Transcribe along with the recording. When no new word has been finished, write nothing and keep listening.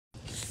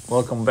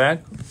Welcome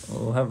back.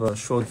 We'll have a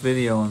short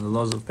video on the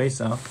laws of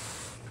Pesach.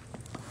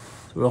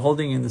 So we're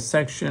holding in the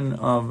section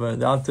of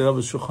the Alter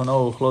Rebbe Shulchan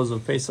Aruch laws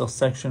of Pesach,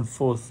 section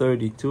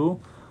 432,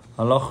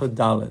 Halacha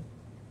Dalet.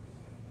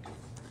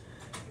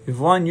 If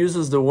one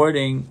uses the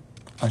wording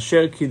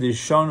Asher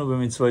Kiddishonu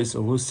b'mitzvos,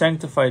 who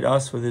sanctified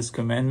us with his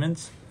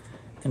commandments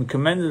and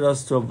commanded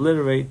us to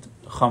obliterate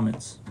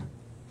chametz,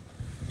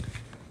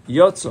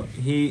 Yotzo,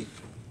 he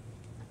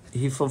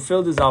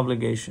fulfilled his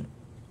obligation.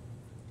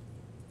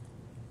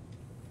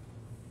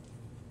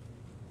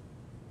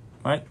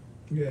 Right?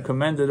 Yeah.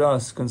 Commanded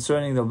us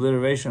concerning the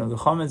obliteration of the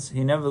chametz.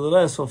 He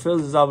nevertheless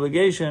fulfills his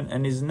obligation,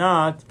 and he is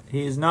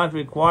not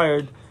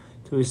required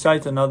to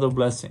recite another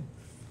blessing.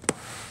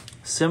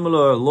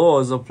 Similar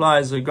laws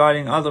applies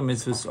regarding other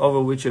mitzvahs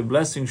over which a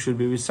blessing should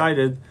be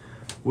recited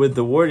with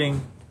the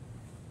wording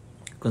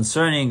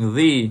concerning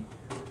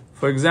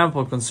for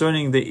example,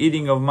 concerning the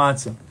eating of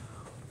matzah,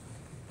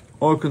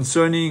 or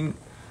concerning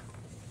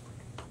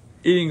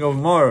eating of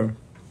maror.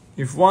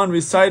 If one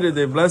recited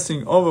a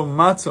blessing over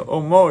matzah or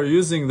more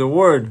using the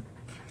word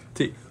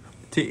to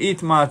eat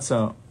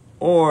matzah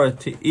or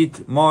to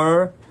eat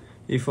maror,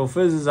 he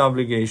fulfills his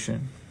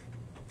obligation.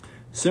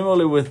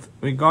 Similarly, with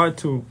regard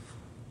to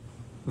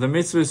the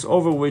mitzvahs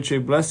over which a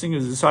blessing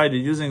is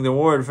recited using the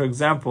word, for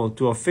example,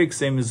 to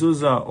affix a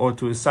mezuzah or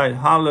to recite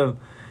Hallel,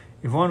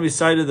 if one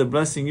recited the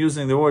blessing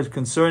using the word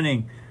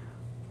concerning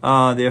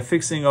the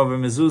affixing of a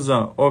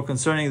mezuzah or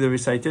concerning the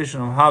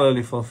recitation of Hallel,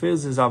 he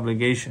fulfills his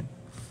obligation.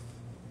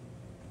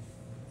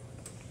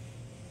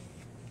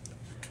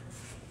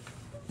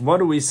 What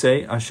do we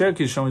say? Asher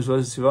kishom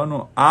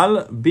yisvonu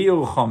al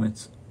biur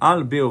chametz.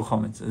 Al biur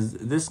chametz.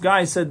 This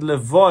guy said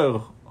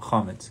levoir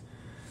chametz.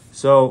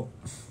 So,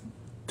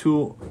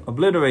 to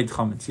obliterate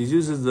chametz. He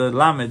uses the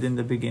lamed in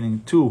the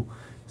beginning, to.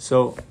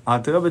 So,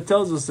 Alter Rebbe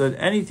tells us that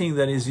anything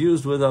that is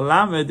used with a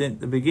lamed in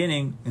the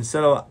beginning,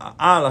 instead of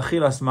al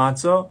achilas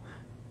matzah,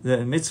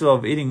 the mitzvah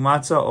of eating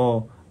matzah,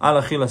 or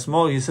al achilas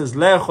mor, he says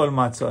le'echol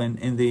matzah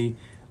in the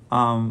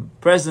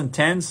present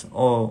tense,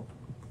 or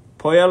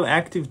poel,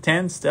 active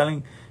tense,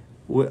 telling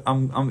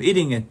I'm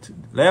eating it.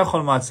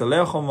 Le'echol matzah,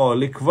 le'echol mor,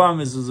 likva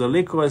mezuzah,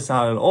 likro es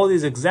halal. All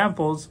these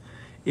examples,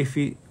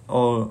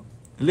 or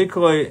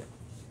likro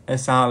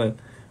es halal.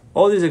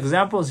 All these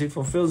examples, he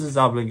fulfills his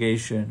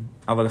obligation.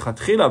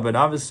 But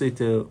obviously,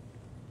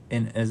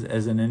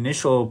 as an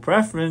initial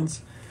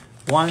preference,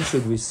 one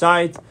should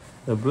recite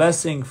the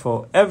blessing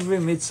for every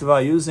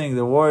mitzvah using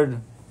the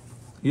word,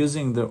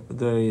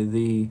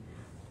 the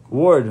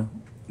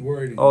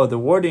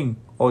wording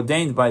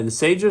ordained by the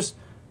sages,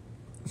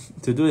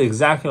 to do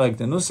exactly like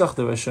the nusach,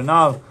 the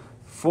rationale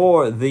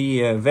for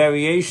the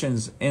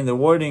variations in the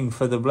wording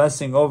for the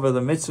blessing over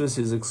the mitzvahs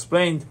is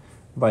explained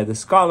by the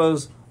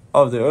scholars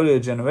of the earlier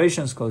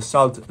generations.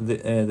 Consult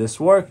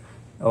this work,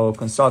 or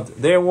consult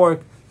their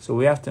work. So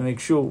we have to make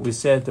sure we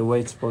say it the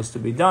way it's supposed to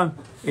be done.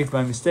 If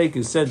by mistake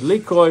you said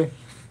likroi,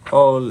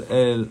 or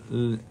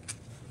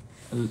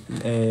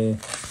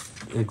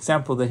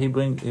example that he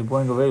bring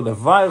over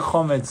levar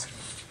chometz,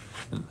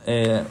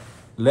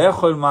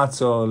 le'echol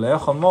matzah,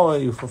 le'echol mor,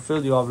 you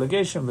fulfill your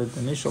obligation, but the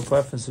initial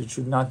preference, it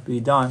should not be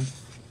done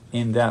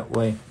in that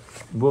way.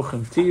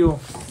 Bruchim tiyu.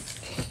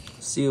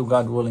 See you,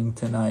 God willing,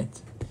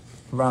 tonight,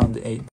 round 8.